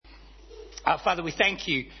Father, we thank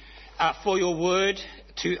you for your word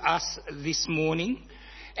to us this morning.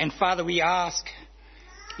 And Father, we ask,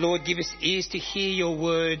 Lord, give us ears to hear your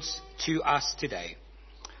words to us today.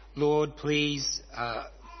 Lord, please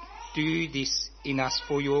do this in us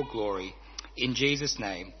for your glory. In Jesus'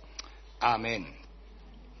 name, amen.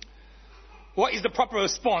 What is the proper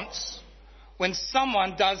response when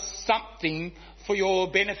someone does something for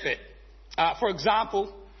your benefit? For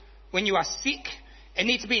example, when you are sick and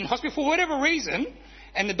need to be in hospital for whatever reason,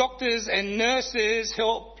 and the doctors and nurses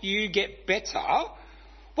help you get better,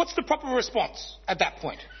 what's the proper response at that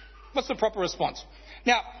point? What's the proper response?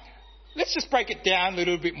 Now, let's just break it down a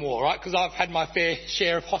little bit more, right? Because I've had my fair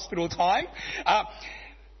share of hospital time.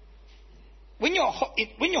 When you're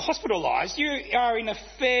hospitalised, you are in a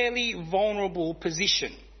fairly vulnerable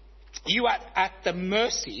position. You are at the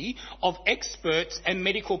mercy of experts and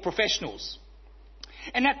medical professionals.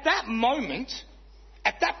 And at that moment,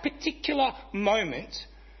 at that particular moment,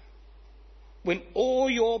 when all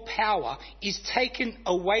your power is taken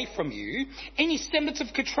away from you, any semblance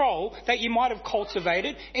of control that you might have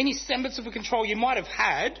cultivated, any semblance of control you might have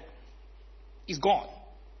had, is gone.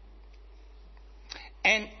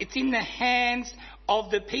 And it's in the hands of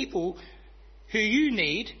the people who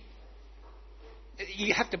you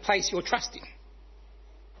have to place your trust in.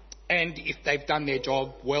 And if they've done their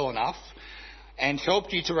job well enough and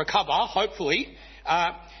helped you to recover, hopefully,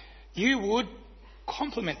 you would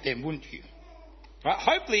compliment them, wouldn't you? Right?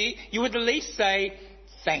 Hopefully, you would at least say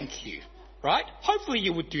thank you. Right? Hopefully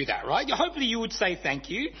you would do that, right? Hopefully you would say thank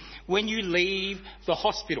you when you leave the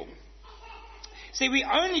hospital. See, we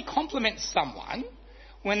only compliment someone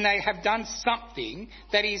when they have done something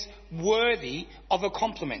that is worthy of a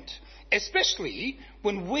compliment, especially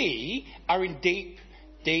when we are in deep,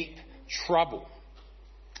 deep trouble.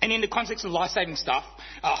 And in the context of life-saving stuff,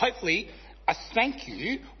 hopefully a thank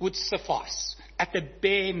you would suffice at the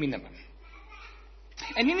bare minimum.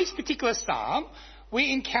 And in this particular psalm,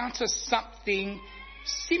 we encounter something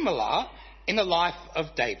similar in the life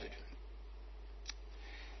of David.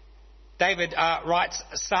 David writes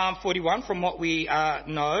Psalm 41 from what we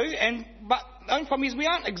know, but the only problem is we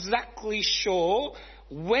aren't exactly sure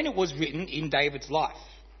when it was written in David's life.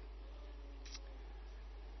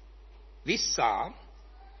 This psalm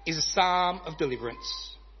is a psalm of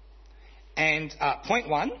deliverance. And point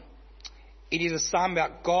one, it is a psalm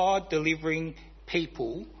about God delivering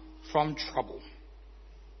people from trouble.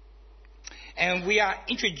 And we are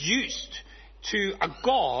introduced to a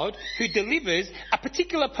God who delivers a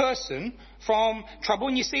particular person from trouble.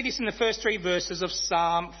 And you see this in the first 3 verses of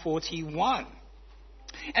Psalm 41.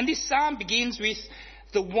 And this psalm begins with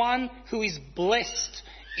the one who is blessed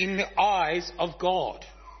in the eyes of God.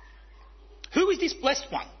 Who is this blessed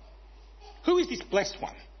one? Who is this blessed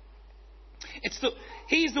one?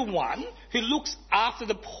 He is the one who looks after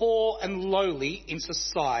the poor and lowly in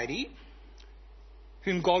society,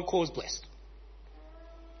 whom God calls blessed.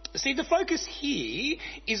 See, the focus here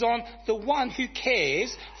is on the one who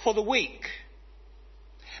cares for the weak.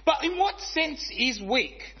 But in what sense is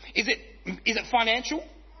weak? Is it financial?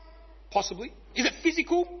 Possibly. Is it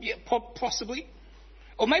physical? Yeah, possibly.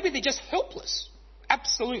 Or maybe they're just helpless.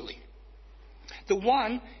 Absolutely. The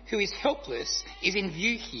one who is helpless is in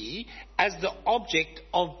view here as the object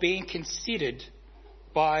of being considered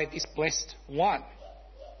by this blessed one.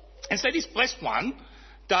 And so this blessed one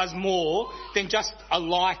does more than just a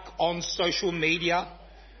like on social media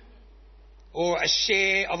or a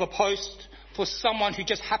share of a post for someone who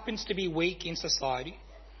just happens to be weak in society.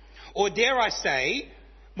 Or dare I say,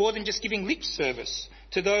 more than just giving lip service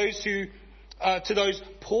to those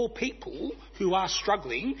poor people who are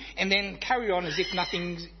struggling and then carry on as if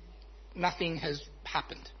nothing has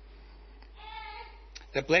happened.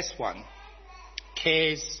 The blessed one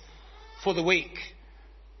cares for the weak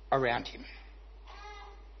around him.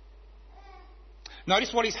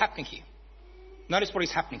 Notice what is happening here.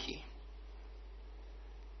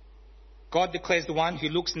 God declares the one who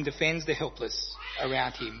looks and defends the helpless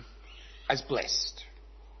around him as blessed.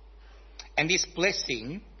 And this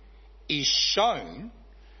blessing is shown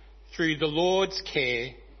through the Lord's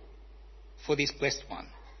care for this blessed one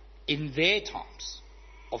in their times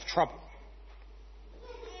of trouble.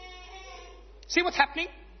 See what's happening?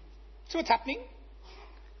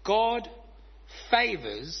 God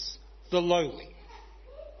favours the lowly.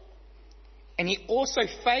 And he also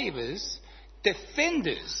favours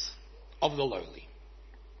defenders of the lowly.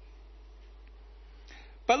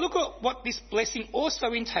 But look at what this blessing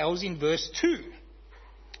also entails in verse 2.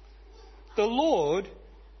 The Lord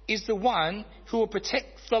is the one who will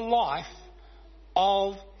protect the life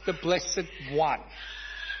of the blessed one.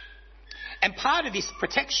 And part of this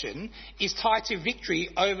protection is tied to victory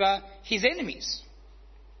over his enemies.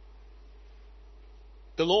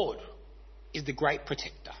 The Lord is the great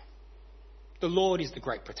protector. The Lord is the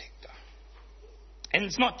great protector. And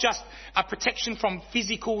it's not just a protection from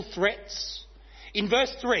physical threats. In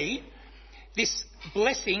verse 3, this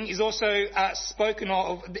blessing is also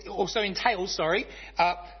entails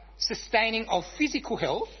sustaining of physical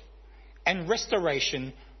health and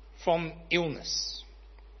restoration from illness.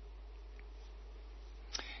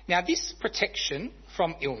 Now, this protection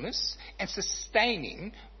from illness and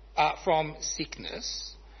sustaining from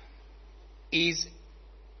sickness is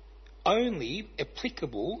only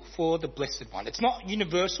applicable for the Blessed One. It's not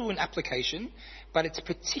universal in application, but it's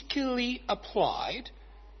particularly applied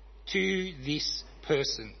to this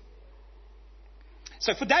person.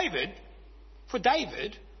 So for David,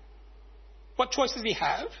 what choice does he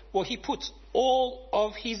have? Well, he puts all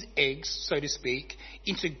of his eggs, so to speak,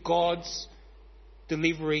 into God's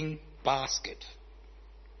delivering basket.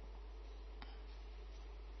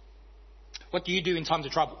 What do you do in times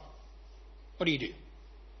of trouble? What do you do?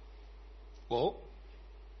 Well,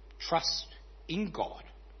 trust in God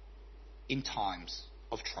in times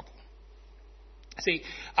of trouble. See,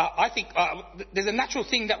 I think there's a natural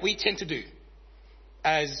thing that we tend to do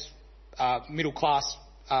as middle class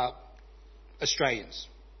Australians.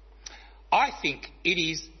 I think it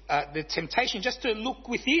is the temptation just to look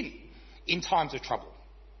within in times of trouble.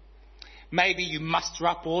 Maybe you muster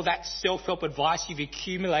up all that self-help advice you've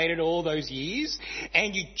accumulated all those years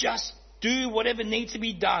and you just do whatever needs to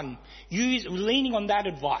be done, leaning on that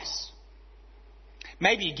advice.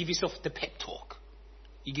 Maybe you give yourself the pep talk.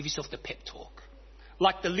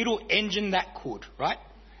 Like the little engine that could, right?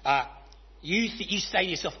 You say to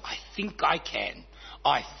yourself, I think I can.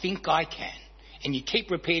 And you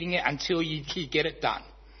keep repeating it until you get it done.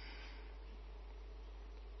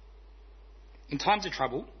 In times of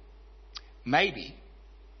trouble, maybe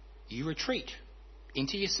you retreat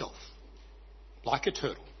into yourself like a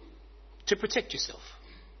turtle to protect yourself.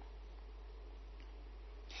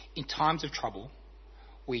 In times of trouble,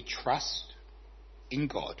 we trust in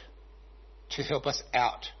God to help us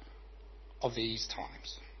out of these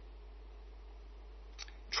times.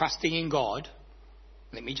 Trusting in God,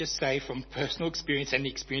 let me just say from personal experience and the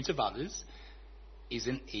experience of others,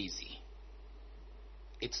 isn't easy.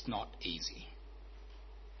 It's not easy.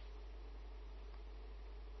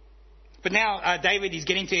 But now David is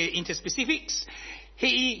getting into specifics.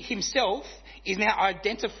 He himself is now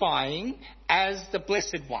identifying as the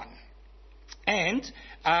Blessed One. And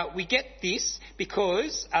we get this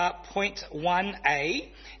because point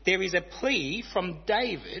 1a, there is a plea from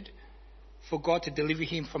David for God to deliver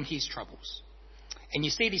him from his troubles. And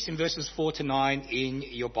you see this in verses 4 to 9 in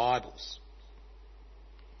your Bibles.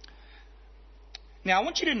 Now I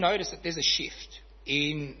want you to notice that there's a shift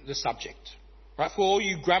in the subject. Right, for all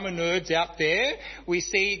you grammar nerds out there, we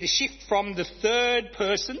see the shift from the third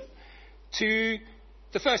person to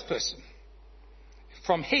the first person.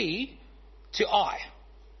 From he to I.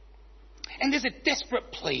 And there's a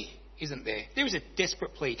desperate plea, isn't there? There is a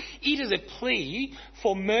desperate plea. It is a plea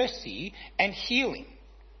for mercy and healing.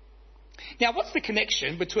 Now, what's the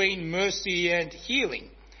connection between mercy and healing?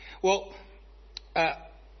 Well,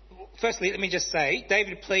 firstly, let me just say,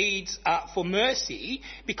 David pleads for mercy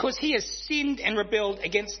because he has sinned and rebelled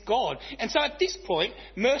against God. And so at this point,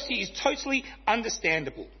 mercy is totally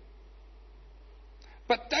understandable.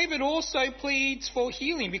 But David also pleads for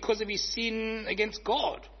healing because of his sin against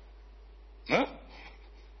God. Huh?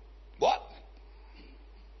 What?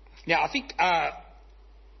 Now, I think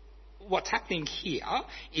what's happening here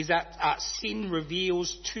is that sin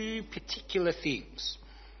reveals two particular things.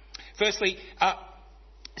 Firstly,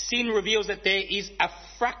 sin reveals that there is a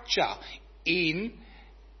fracture in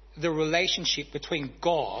the relationship between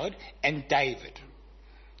God and David.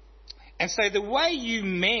 And so the way you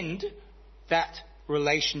mend that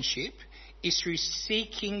relationship is through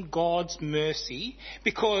seeking God's mercy,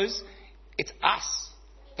 because it's us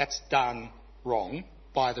that's done wrong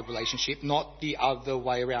by the relationship, not the other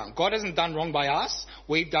way around. God hasn't done wrong by us,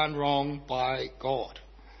 we've done wrong by God.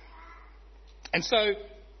 And so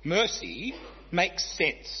mercy makes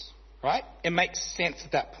sense, right? It makes sense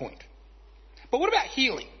at that point. But what about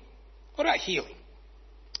healing?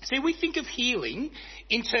 See, we think of healing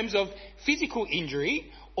in terms of physical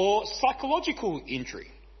injury or psychological injury.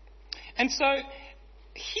 And so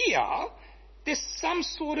here, there's some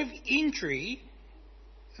sort of injury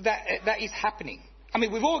that is happening. I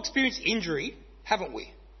mean, we've all experienced injury, haven't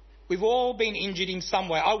we? We've all been injured in some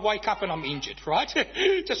way. I wake up and I'm injured, right?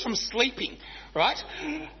 Just from sleeping, right?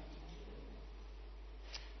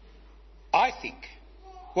 I think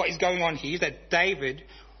what is going on here is that David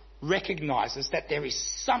recognizes that there is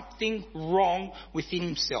something wrong within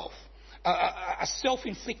himself, a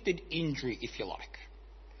self-inflicted injury, if you like,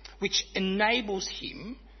 which enables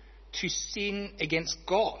him to sin against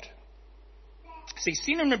God. See,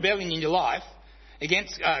 sin and rebellion in your life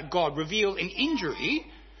against God reveal an injury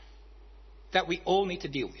that we all need to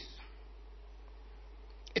deal with.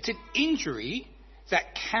 It's an injury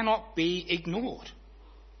that cannot be ignored.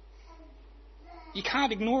 You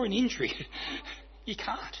can't ignore an injury. You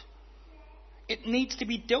can't. It needs to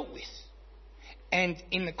be dealt with. And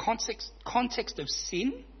in the context of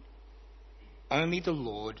sin, only the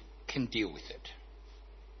Lord can deal with it.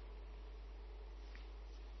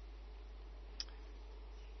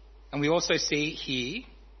 And we also see here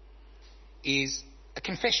is a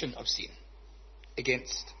confession of sin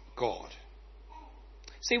against God.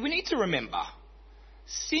 See, we need to remember,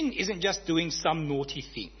 sin isn't just doing some naughty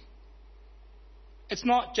thing. It's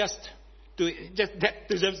not just that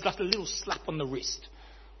deserves just a little slap on the wrist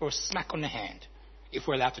or a smack on the hand, if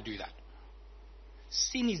we're allowed to do that.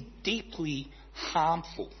 Sin is deeply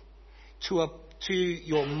harmful to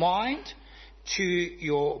your mind, to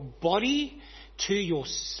your body, to your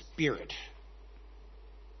spirit.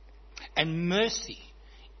 And mercy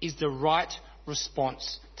is the right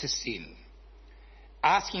response to sin.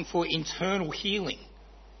 Asking for internal healing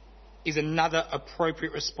is another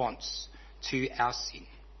appropriate response to our sin.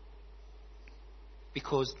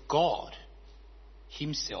 Because God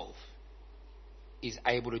himself is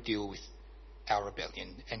able to deal with our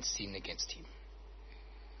rebellion and sin against him.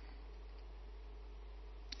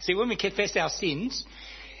 See, when we confess our sins,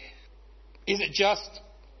 is it just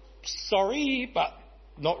sorry but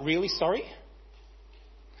not really sorry?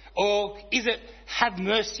 Or is it have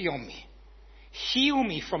mercy on me, heal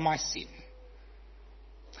me from my sin?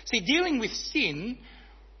 See, dealing with sin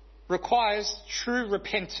requires true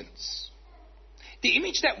repentance. The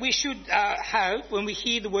image that we should have when we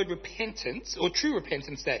hear the word repentance, or true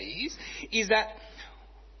repentance that is that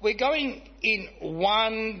we're going in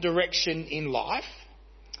one direction in life,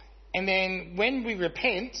 and then when we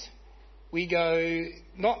repent, we go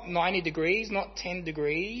not 90 degrees, not 10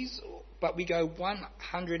 degrees, but we go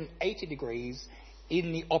 180 degrees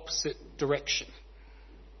in the opposite direction.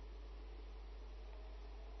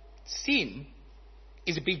 Sin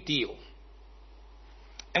is a big deal.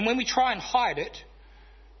 And when we try and hide it,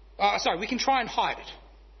 we can try and hide it.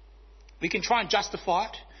 We can try and justify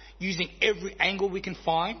it using every angle we can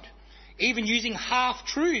find, even using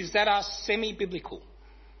half-truths that are semi-biblical.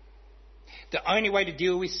 The only way to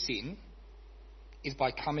deal with sin is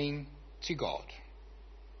by coming to God,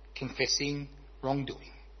 confessing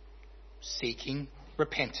wrongdoing, seeking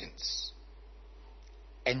repentance,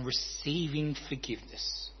 and receiving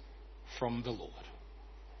forgiveness from the Lord.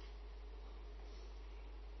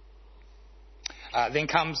 Then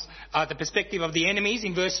comes the perspective of the enemies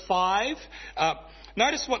in verse 5.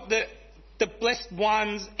 Notice what the blessed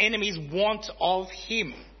one's enemies want of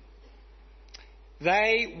him.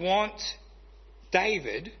 They want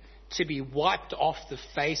David to be wiped off the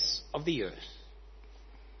face of the earth.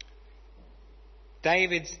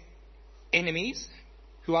 David's enemies,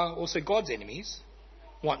 who are also God's enemies,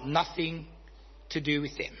 want nothing to do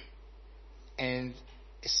with them. And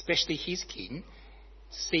especially his king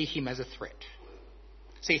see him as a threat.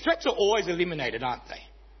 See, threats are always eliminated, aren't they?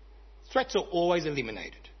 Threats are always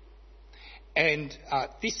eliminated. And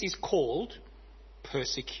this is called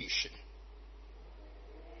persecution.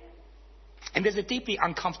 And there's a deeply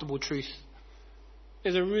uncomfortable truth.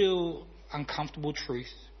 There's a real uncomfortable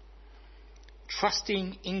truth.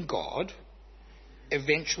 Trusting in God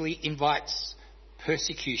eventually invites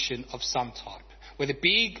persecution of some type. Whether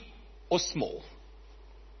big or small,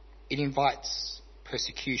 it invites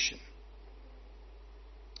persecution.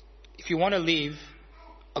 If you want to live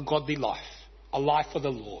a godly life, a life for the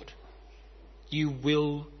Lord, you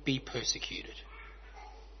will be persecuted.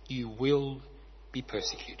 You will be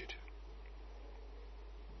persecuted.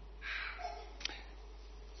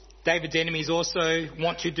 David's enemies also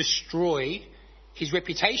want to destroy his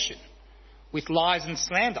reputation with lies and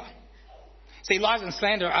slander. See, lies and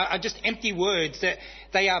slander are just empty words. That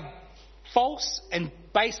they are false and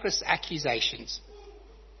baseless accusations.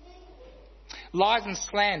 Lies and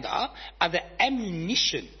slander are the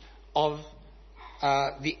ammunition of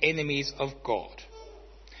the enemies of God.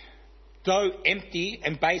 Though empty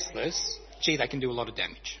and baseless, they can do a lot of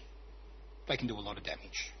damage. They can do a lot of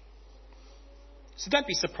damage. So don't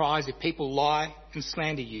be surprised if people lie and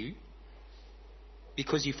slander you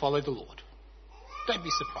because you follow the Lord. Don't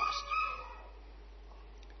be surprised.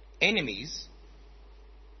 Enemies,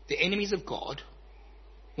 the enemies of God,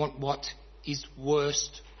 want what is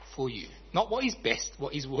worst for you. Not what is best,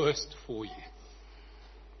 what is worst for you.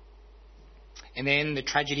 And then the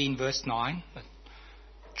tragedy in verse 9.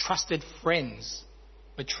 Trusted friends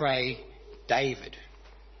betray David.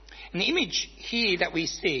 And the image here that we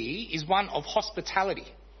see is one of hospitality.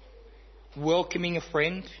 Welcoming a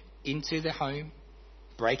friend into the home,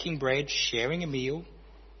 breaking bread, sharing a meal,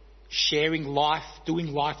 sharing life, doing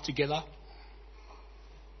life together.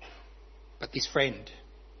 But this friend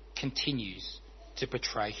continues to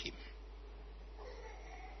betray him.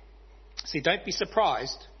 See, don't be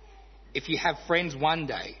surprised if you have friends one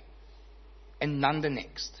day and none the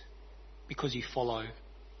next, because you follow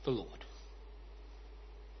the Lord.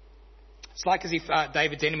 It's like as if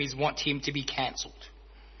David's enemies want him to be cancelled.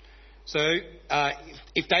 So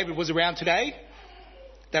if David was around today,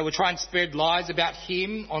 they would try and spread lies about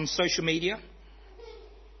him on social media.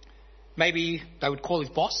 Maybe they would call his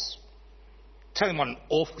boss, tell him what an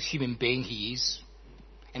awful human being he is,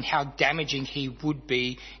 and how damaging he would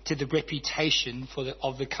be to the reputation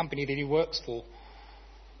of the company that he works for.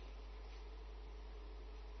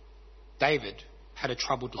 David had a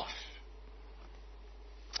troubled life.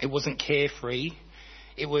 It wasn't carefree.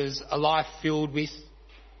 It was a life filled with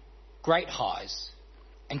great highs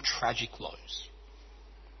and tragic lows.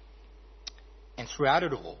 And throughout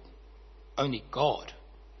it all, only God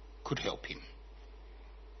could help him.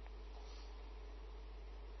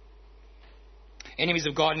 Enemies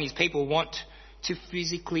of God and his people want to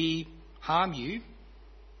physically harm you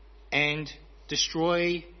and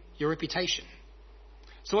destroy your reputation.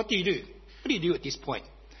 So what do you do? What do you do at this point?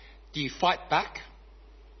 Do you fight back,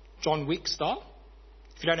 John Wick style?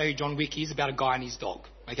 If you don't know who John Wick is, about a guy and his dog.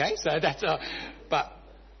 Okay, so that's but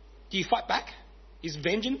do you fight back? Is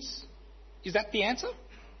vengeance? Is that the answer?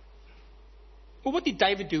 Well, what did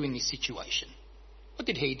David do in this situation? What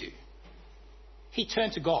did he do? He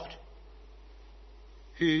turned to God,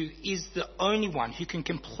 who is the only one who can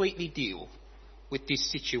completely deal with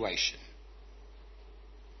this situation.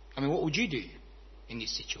 I mean, what would you do in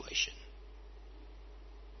this situation?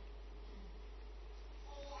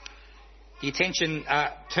 The attention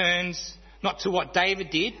turns not to what David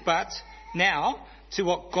did, but now to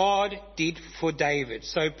what God did for David.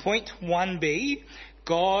 So point 1b,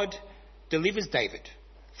 God delivers David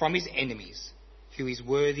from his enemies, who is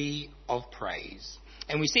worthy of praise.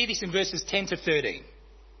 And we see this in verses 10 to 13.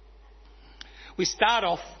 We start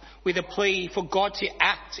off with a plea for God to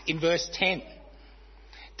act in verse 10.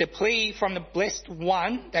 The plea from the blessed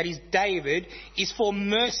one, that is David, is for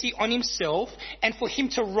mercy on himself and for him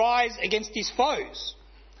to rise against his foes.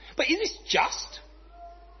 But is this just?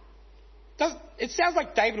 It sounds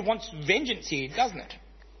like David wants vengeance here, doesn't it?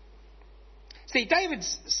 See,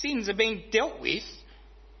 David's sins are being dealt with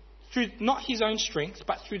through not his own strength,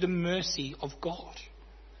 but through the mercy of God.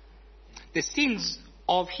 The sins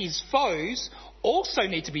of his foes also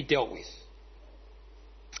need to be dealt with.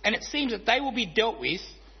 And it seems that they will be dealt with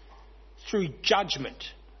through judgment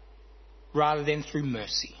rather than through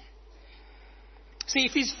mercy. See,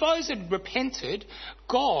 if his foes had repented,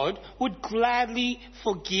 God would gladly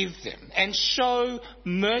forgive them and show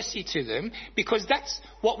mercy to them, because that's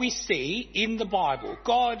what we see in the Bible.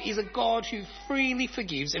 God is a God who freely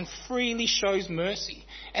forgives and freely shows mercy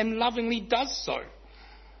and lovingly does so.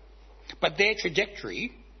 But their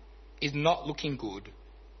trajectory is not looking good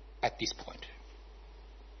at this point.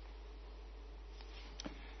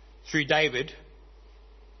 Through David,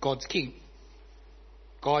 God's king,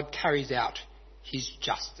 God carries out his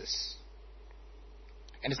justice.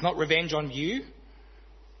 And it's not revenge on you,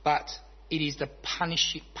 but it is the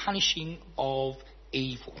punishing of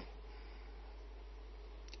evil.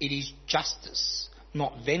 It is justice,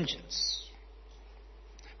 not vengeance.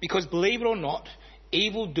 Because believe it or not,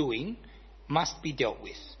 evil doing must be dealt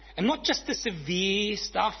with. And not just the severe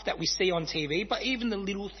stuff that we see on TV, but even the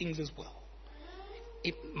little things as well.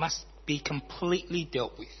 It must be completely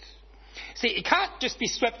dealt with. See, it can't just be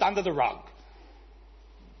swept under the rug.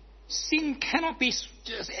 Sin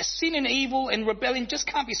and evil and rebellion just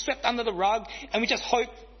can't be swept under the rug and we just hope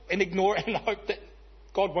and ignore it and hope that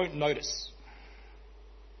God won't notice.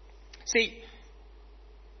 See,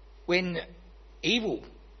 when evil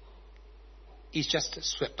is just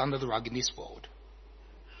swept under the rug in this world,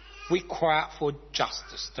 we cry out for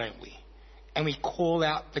justice, don't we? And we call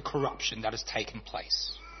out the corruption that has taken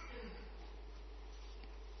place.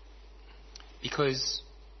 Because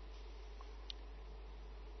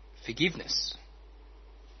forgiveness,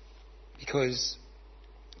 because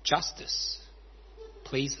justice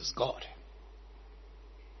pleases God.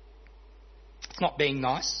 It's not being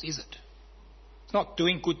nice, is it? It's not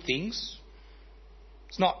doing good things.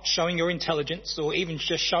 It's not showing your intelligence or even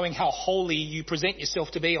just showing how holy you present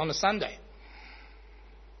yourself to be on a Sunday.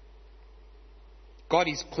 God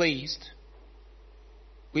is pleased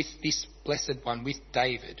with this blessed one, with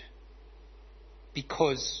David,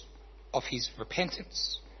 because of his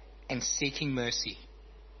repentance and seeking mercy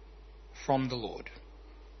from the Lord.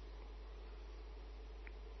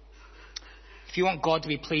 If you want God to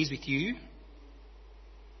be pleased with you,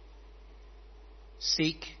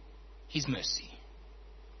 seek his mercy.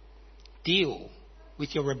 Deal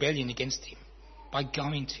with your rebellion against him by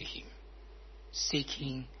going to him,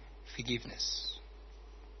 seeking forgiveness.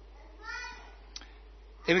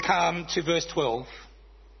 Then we come to verse 12.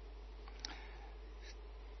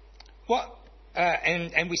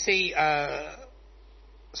 And we see.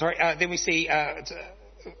 Then we see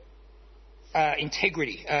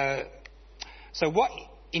integrity. So what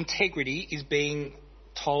integrity is being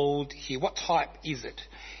told here? What type is it?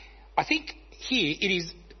 I think here it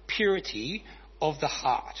is purity of the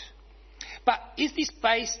heart. But is this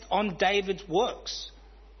based on David's works?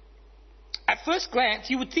 At first glance,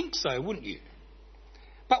 you would think so, wouldn't you?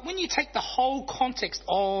 But when you take the whole context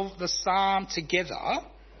of the psalm together,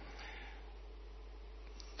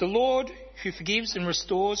 the Lord who forgives and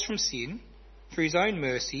restores from sin through his own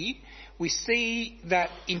mercy, we see that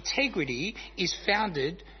integrity is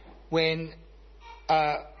founded by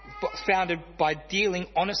dealing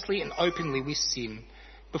honestly and openly with sin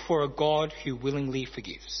before a God who willingly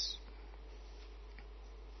forgives.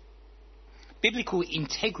 Biblical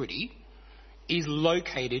integrity is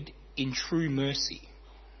located in true mercy,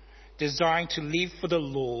 desiring to live for the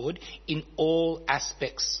Lord in all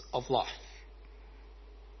aspects of life.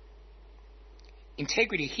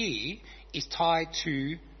 Integrity here is tied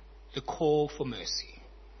to the call for mercy.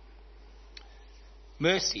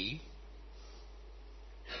 Mercy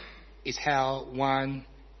is how one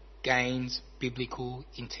gains biblical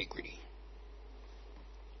integrity.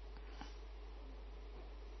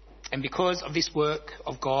 And because of this work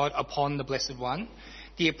of God upon the Blessed One,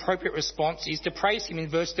 the appropriate response is to praise him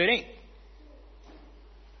in verse 13.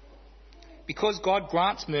 Because God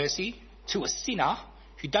grants mercy to a sinner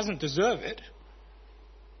who doesn't deserve it,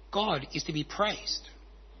 God is to be praised.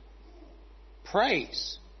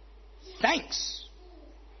 Praise, thanks,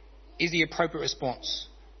 is the appropriate response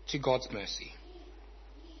to God's mercy.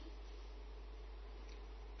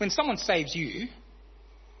 When someone saves you,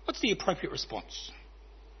 what's the appropriate response?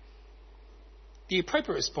 The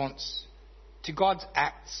appropriate response to God's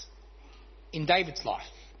acts in David's life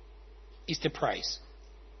is to praise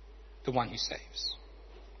the one who saves.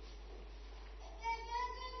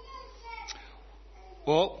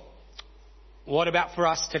 Well, what about for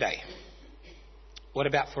us today? What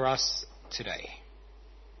about for us today?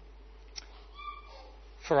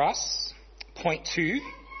 For us, point 2,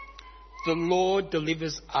 the Lord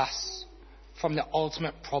delivers us from the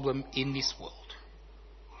ultimate problem in this world.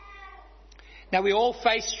 Now, we all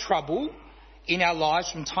face trouble in our lives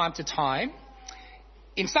from time to time.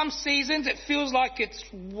 In some seasons, it feels like it's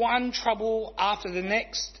one trouble after the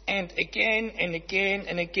next, and again and again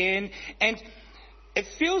and again. And it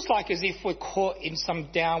feels like as if we're caught in some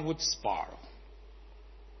downward spiral.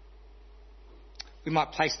 We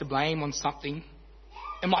might place the blame on something.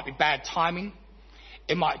 It might be bad timing.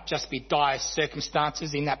 It might just be dire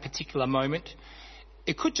circumstances in that particular moment.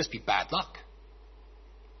 It could just be bad luck.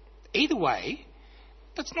 Either way,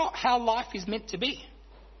 that's not how life is meant to be.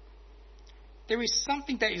 There is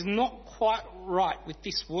something that is not quite right with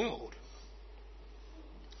this world.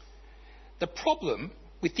 The problem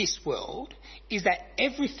with this world is that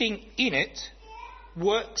everything in it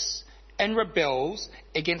works and rebels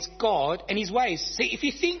against God and his ways. See, if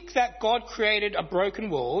you think that God created a broken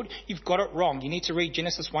world, you've got it wrong. You need to read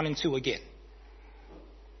Genesis 1 and 2 again.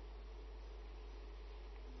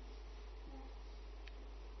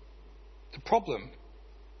 The problem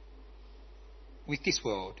with this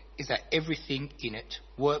world is that everything in it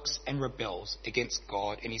works and rebels against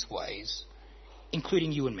God and his ways,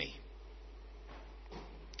 including you and me.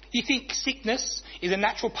 You think sickness is a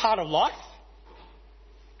natural part of life?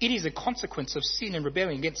 It is a consequence of sin and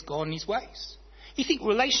rebellion against God and his ways. You think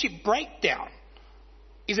relationship breakdown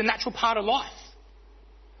is a natural part of life?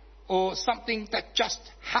 Or something that just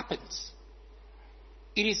happens?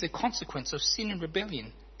 It is a consequence of sin and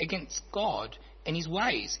rebellion against God and his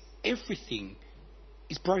ways. Everything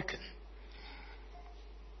is broken.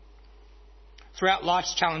 Throughout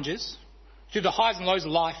life's challenges, through the highs and lows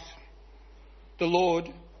of life, the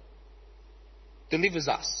Lord delivers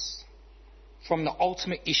us from the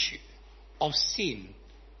ultimate issue of sin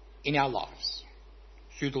in our lives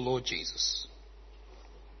through the Lord Jesus.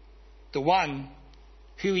 The one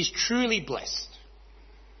who is truly blessed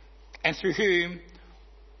and through whom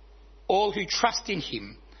all who trust in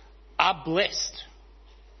him are blessed.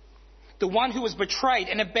 The one who was betrayed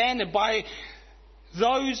and abandoned by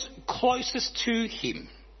those closest to him.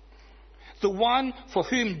 The one for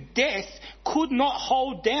whom death could not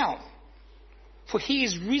hold down. For he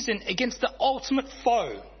is risen against the ultimate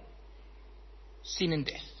foe, sin and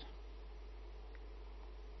death.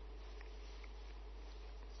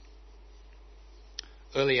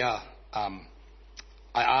 Earlier, I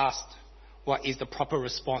asked, what is the proper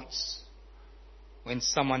response when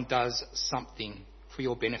someone does something for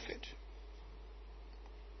your benefit?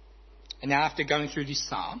 And now, after going through this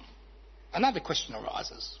psalm, another question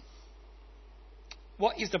arises.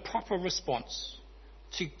 What is the proper response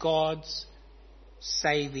to God's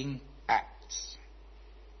saving acts?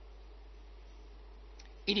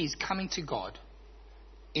 It is coming to God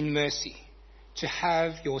in mercy to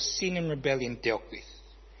have your sin and rebellion dealt with.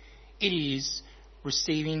 It is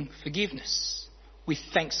receiving forgiveness with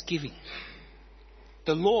thanksgiving.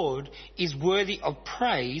 The Lord is worthy of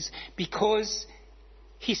praise because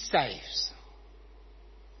he saves.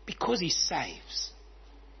 Because he saves.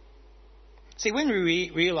 See, when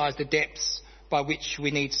we realise the depths by which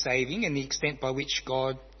we need saving and the extent by which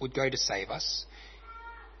God would go to save us,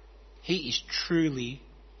 he is truly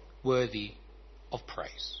worthy of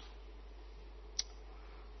praise.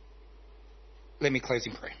 Let me close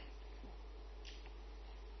in prayer.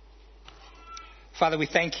 Father, we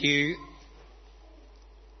thank you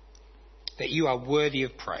that you are worthy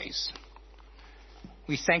of praise.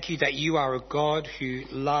 We thank you that you are a God who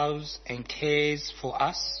loves and cares for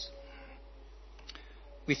us.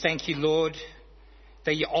 We thank you, Lord,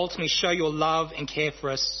 that you ultimately show your love and care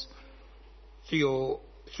for us through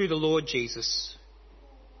the Lord Jesus.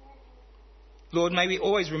 Lord, may we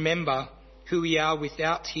always remember who we are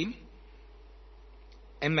without him,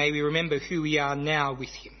 and may we remember who we are now with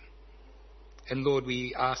him. And Lord,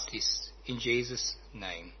 we ask this in Jesus'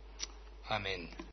 name. Amen.